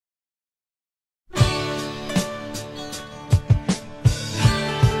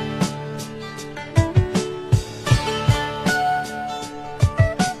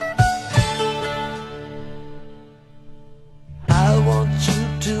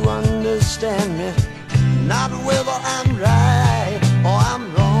understand me, not whether I'm right or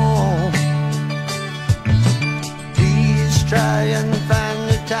I'm wrong. Please try and find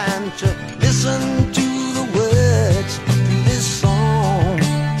the time to listen to the words to this song.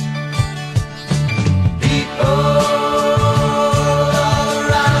 People all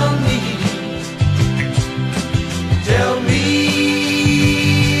around me, tell me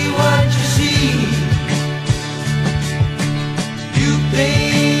what you see. You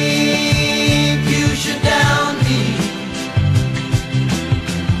think you should down me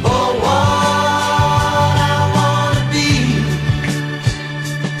for what I wanna be.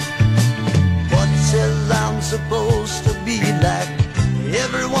 What says I'm supposed to be like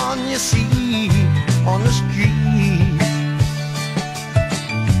everyone you see on the street.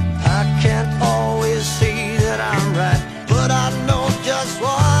 I can't always say that I'm right, but I know just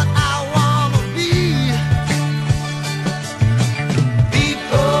what I wanna be.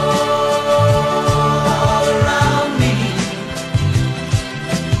 People all around me,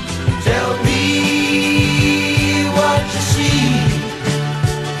 tell me what you see.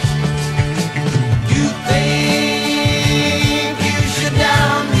 You think you should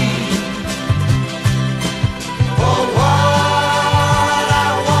down me for what I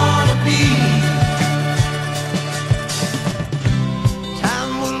wanna be.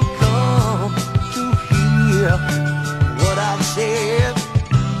 Time will come to hear what I've said.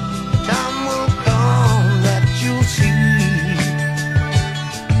 Time will come that you'll see.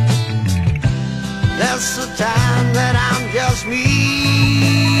 That's the time that I'm just me.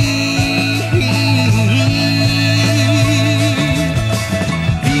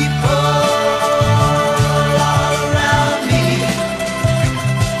 People all around me,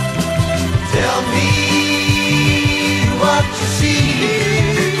 tell me what you see.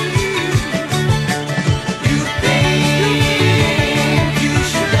 You think you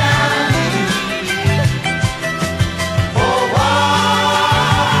should down me for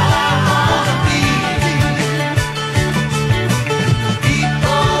what I wanna be.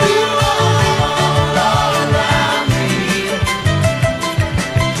 People all around me,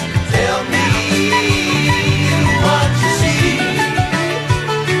 tell me what you see.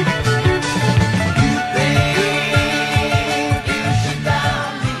 You think you should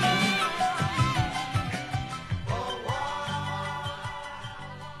down me for what?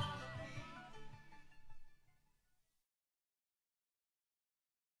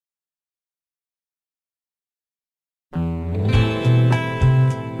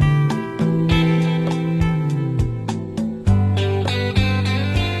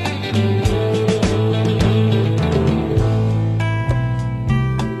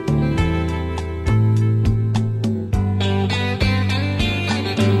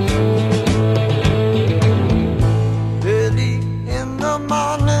 Early in the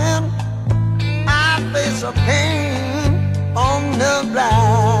morning, I face a pain on the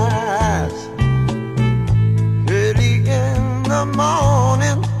rise. Early in the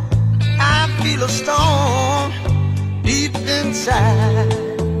morning, I feel a storm deep inside.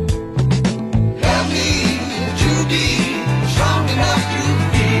 Help me to be strong enough to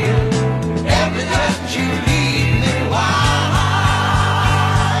feel every touch you leave me wild.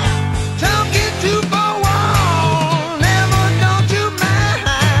 Took it too far, never don't you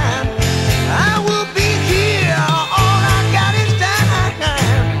mind.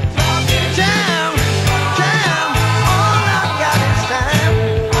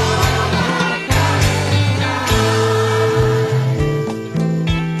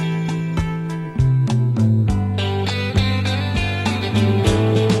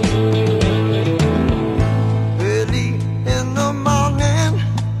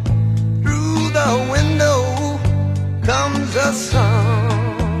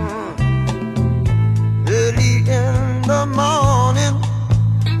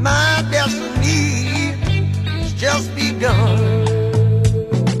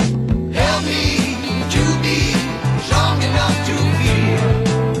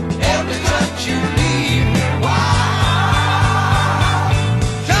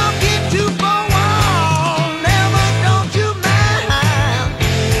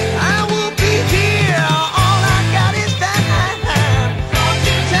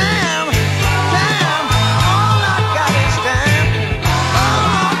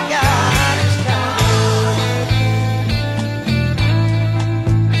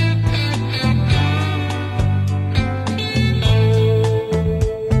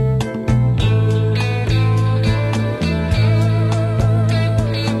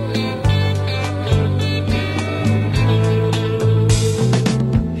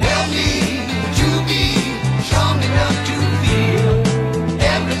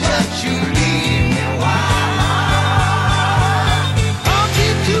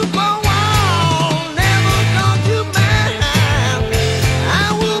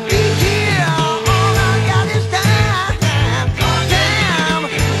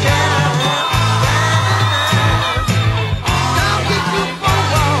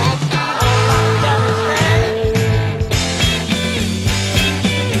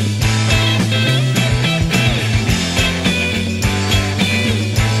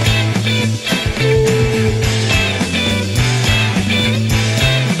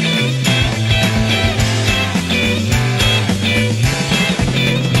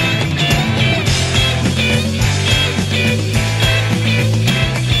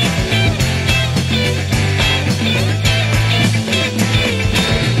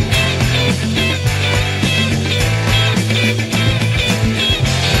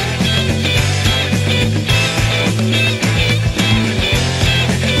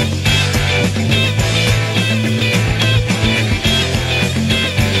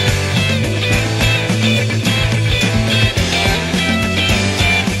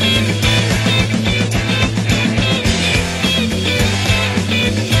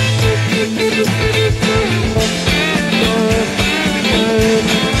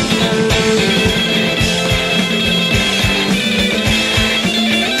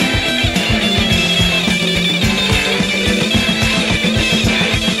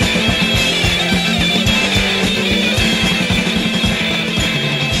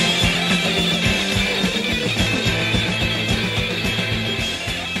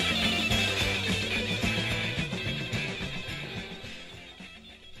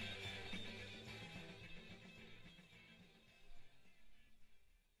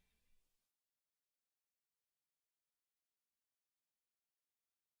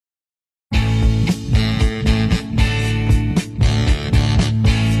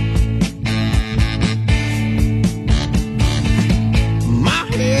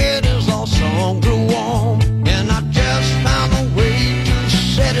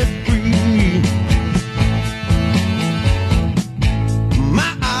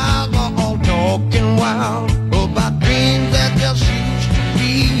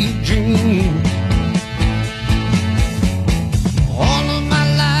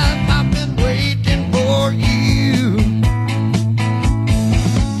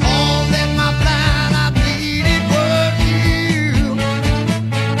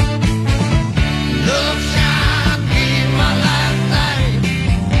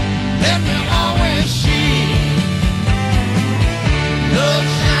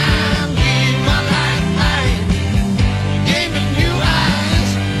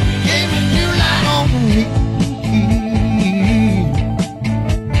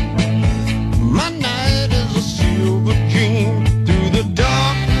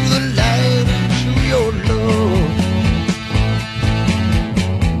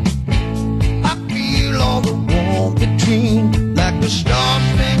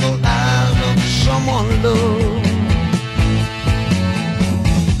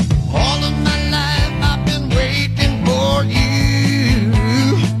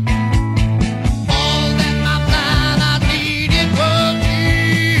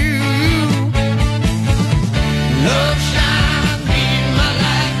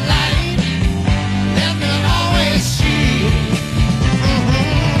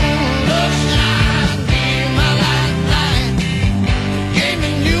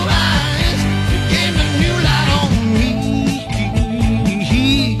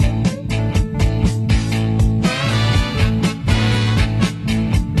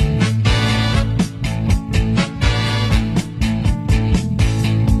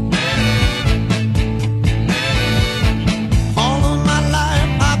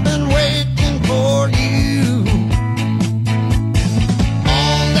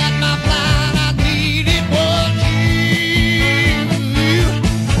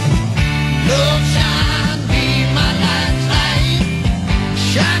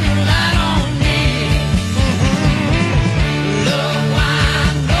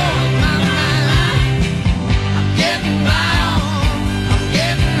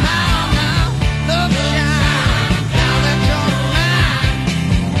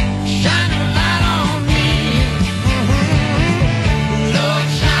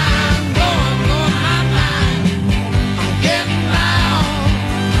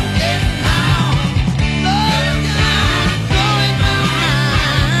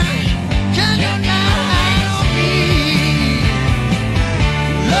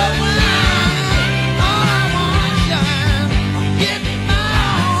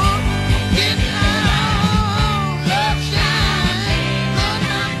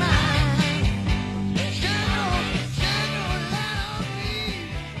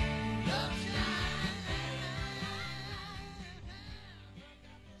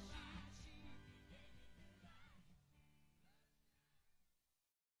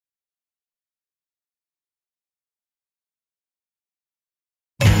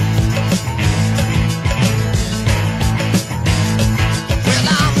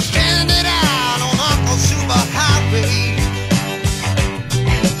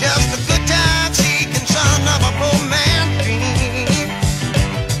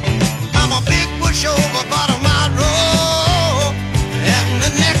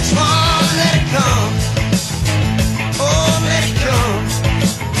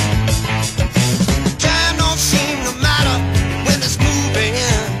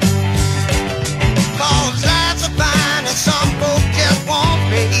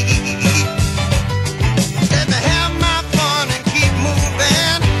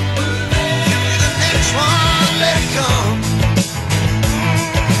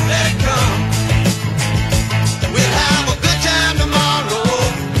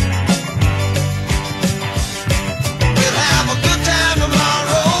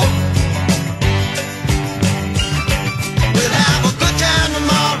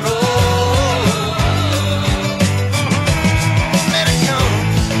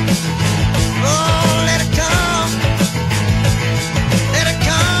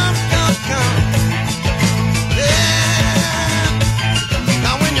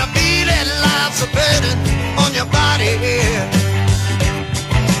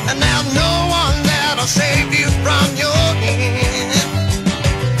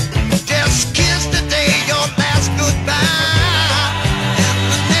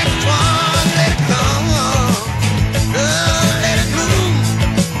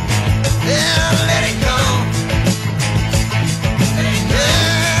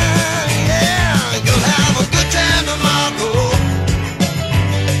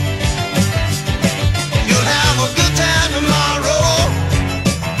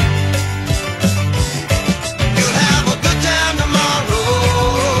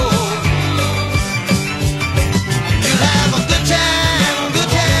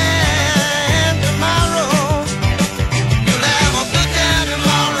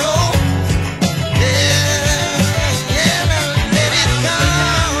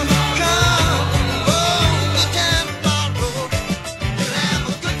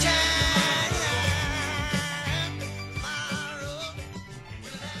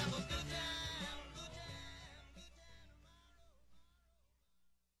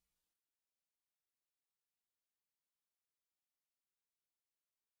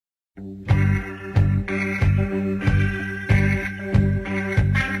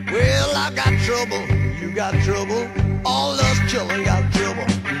 Well, I got trouble, you got trouble, all us children got trouble,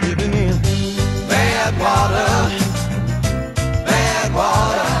 living in bad water, bad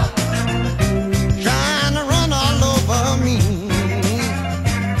water, trying to run all over me,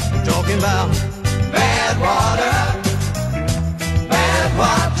 talking about bad water, bad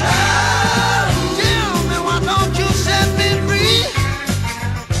water. Tell me, why don't you set me free?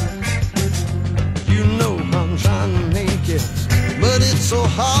 You know I'm trying to make it, but it's so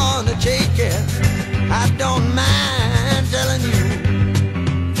hard to take it. I don't mind telling you,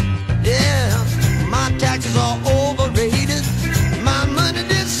 yeah, my taxes are overrated, my money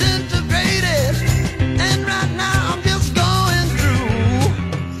disintegrated, and right now I'm just going through,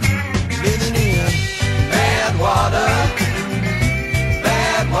 living in bad water,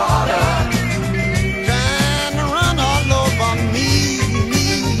 bad water, trying to run all over me,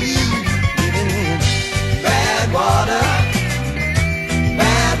 living in bad water,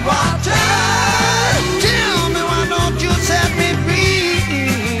 bad water. Tell me, why don't you set me free?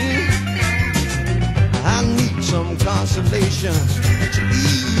 I need some consolation to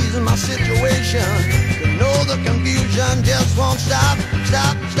ease my situation, to know the confusion just won't stop,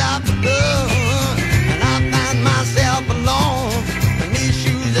 stop, stop. And I find myself alone, and these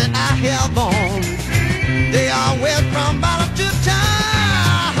shoes that I have on, they are wet from bottom to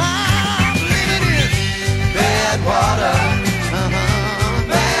top. Living in bad water,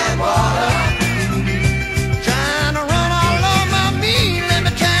 bad water, trying to run all over me. Let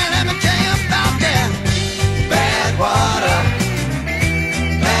me tell you about that bad water,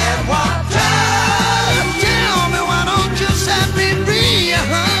 bad water. Tell me, why don't you set me free?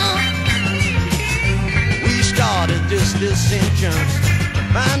 We started this dissension,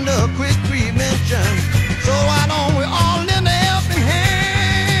 find a quick prevention, so why don't we all lend a helping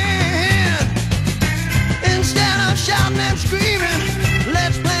hand? Instead of shouting and screaming,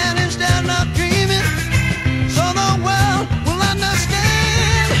 let's plan instead of dreaming, so the world will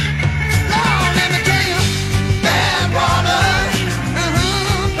understand. Lord, let me tell you, bad water,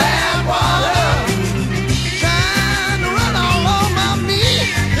 bad water, trying to run all over me.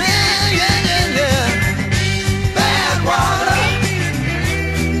 Yeah, yeah, yeah, yeah. Bad water,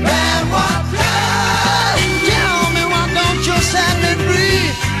 bad water. Tell me, why don't you set me free?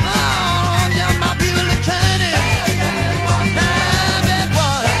 Oh, yeah, my people are turning. Bad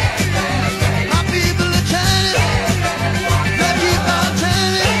water, my people are turning. They keep on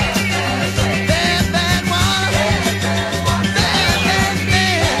turning. Bad, bad water, bad, bad,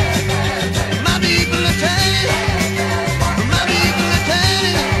 bad. My people are turning. My people are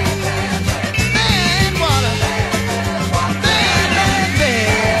turning. Bad water, bad, bad, bad.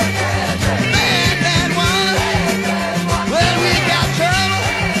 Bad, bad water. Well, we got trouble.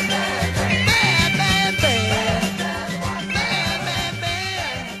 Bad, bad, bad. Bad, bad,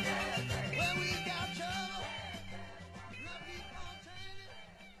 bad. Well, we got trouble. My people are turning.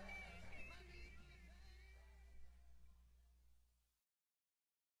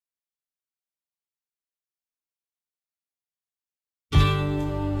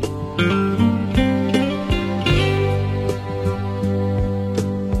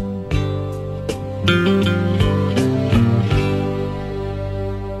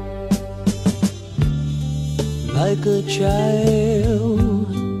 Like a child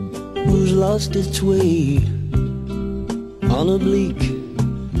who's lost its way on a bleak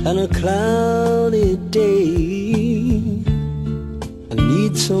and a cloudy day, I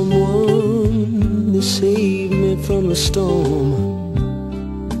need someone to save me from the storm.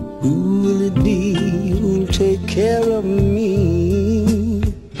 Who will it be who'll take care of me?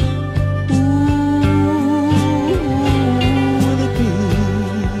 Who will it be?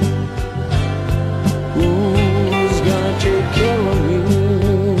 Who's gonna take care of me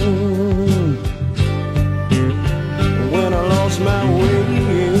when I lost my way?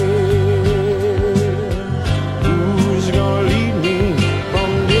 Who's gonna lead me from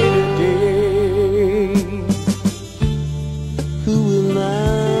day to day? Who will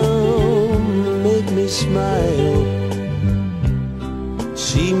now make me smile,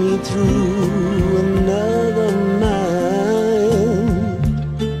 see me through another mile,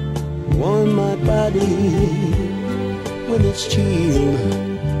 warm my body when it's chill,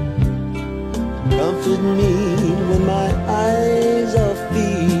 comfort me when my eyes are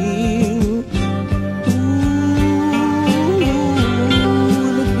filled. Who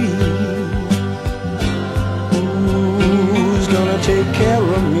will it be? Who's gonna take care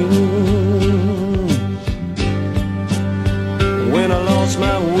of me when I lost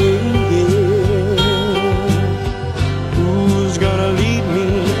my way? Who's gonna lead me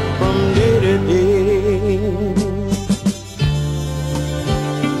from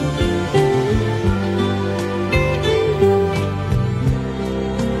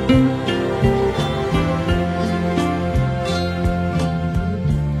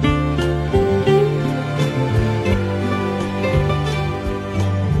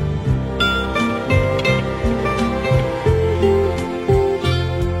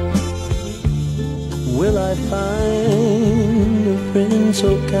I find a friend so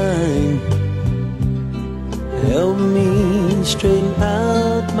kind. Help me straighten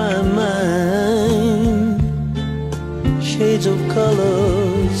out my mind. Shades of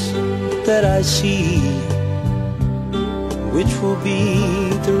colors that I see, which will be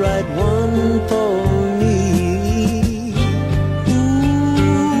the right one for me.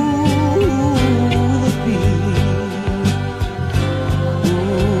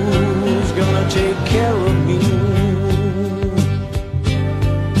 Who's gonna take care of me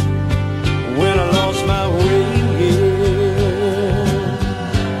when I lost my way?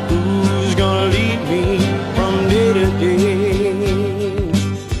 Who's gonna lead me from day to day?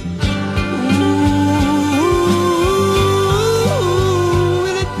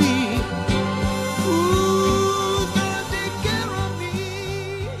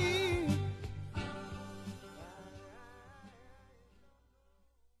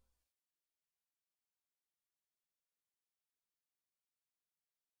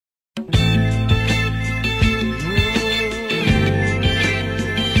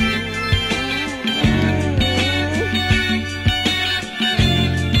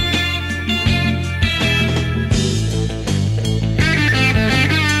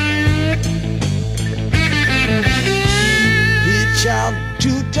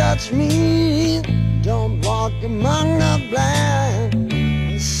 Touch me, don't walk among the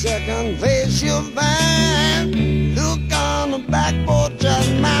blind. Second place you'll find. Look on the back porch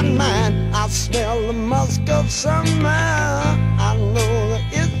of my mind. I smell the musk of summer. I know that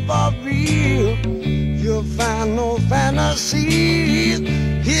it's for real. You'll find no fantasies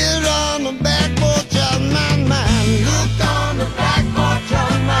here on the back porch of my mind. Look on the back porch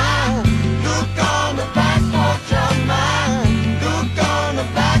of mine. Look on the back porch of mine. Look on the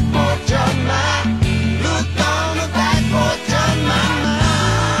back porch of mine. Look on the back porch of my mind.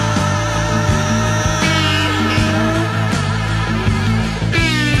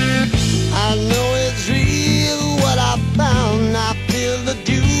 I know it's real what I found. I feel the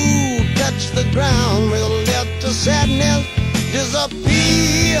dew touch the ground. We'll let the sadness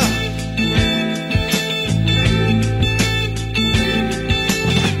disappear.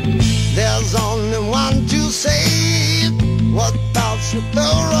 There's only one to save. What thoughts you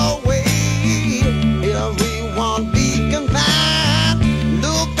throw away? If we won't be confined,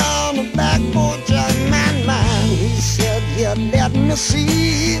 look on the back porch of my mind. He said, here, let me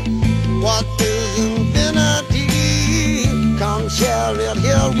see what is infinity. Come share it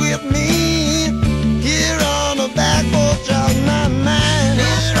here with me. Here on the back porch of my mind.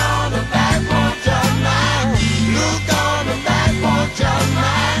 Here on the back porch of mine. Look on the back porch of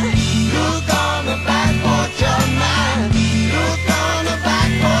mine. Look on the back porch of mine. Look on the back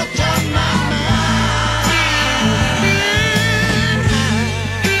porch of my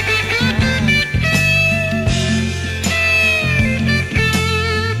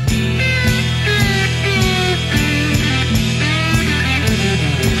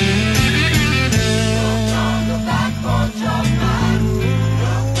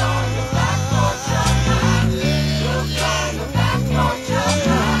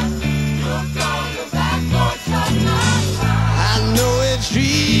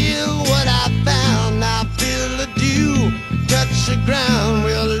the ground,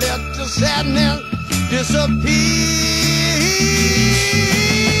 we'll let the sadness disappear.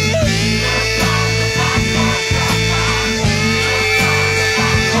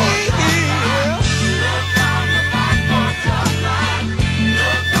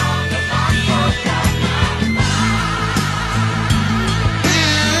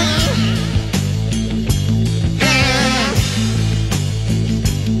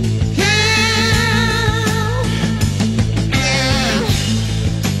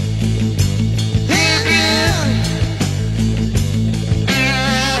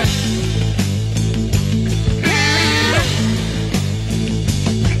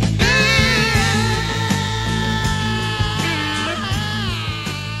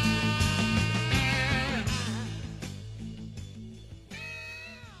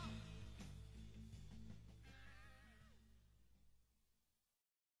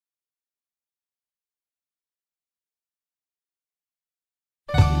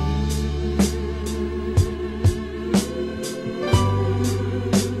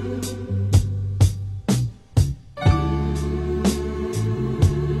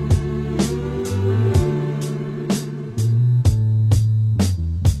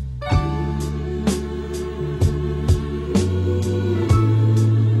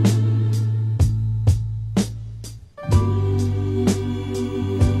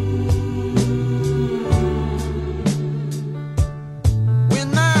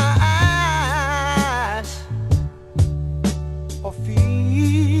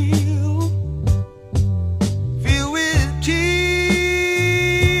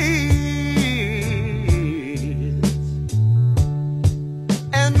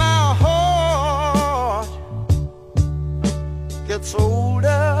 gets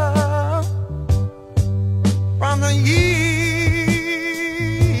older from the years,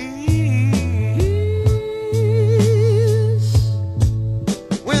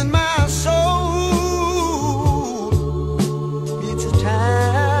 when my soul beats a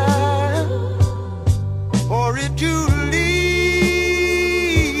time for it to leave,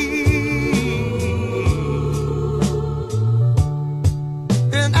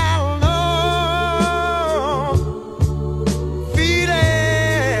 then I'll know feeling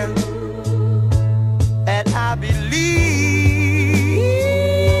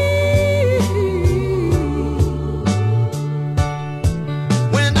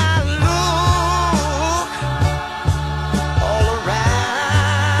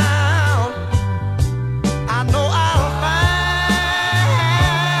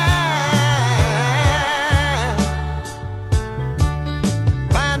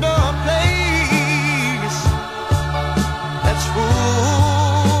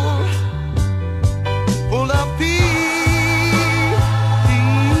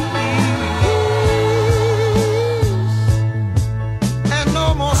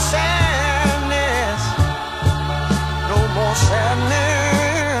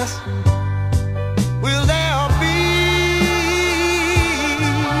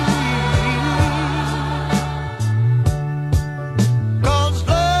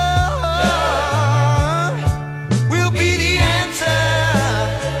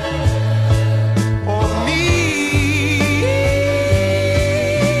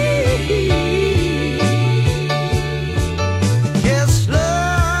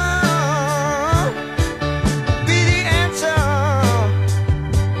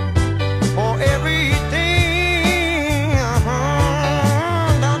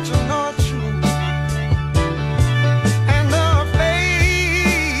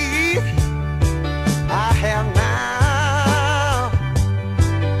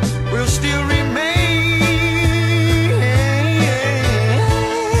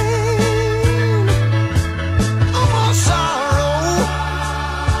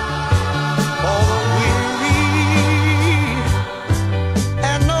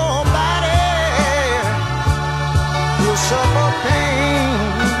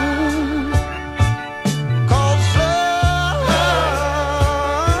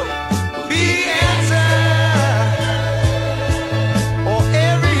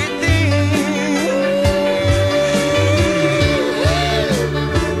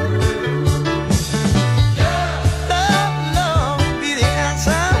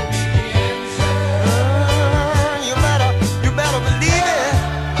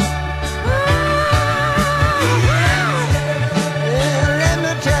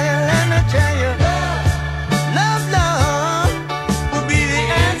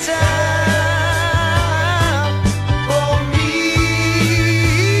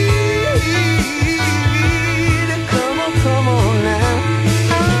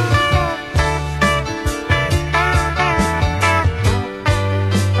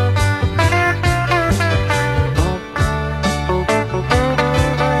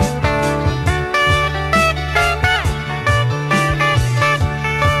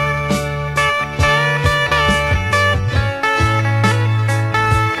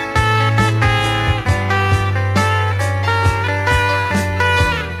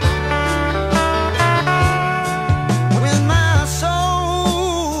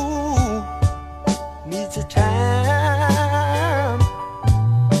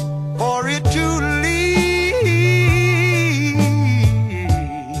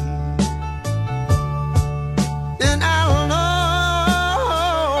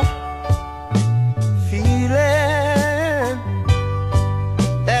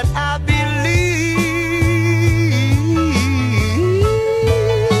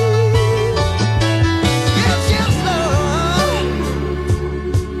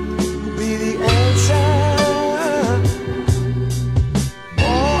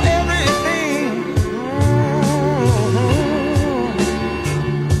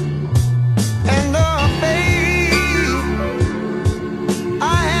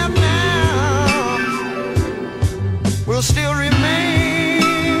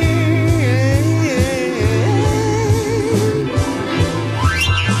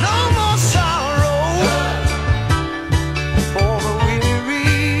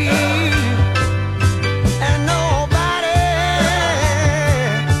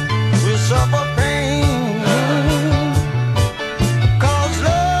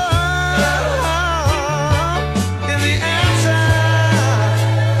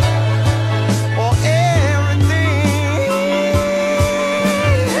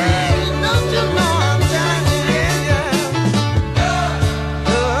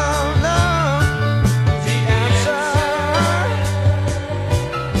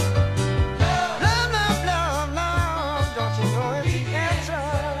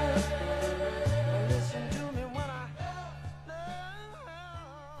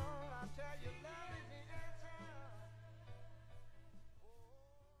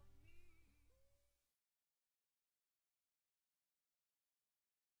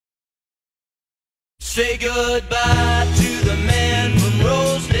Say goodbye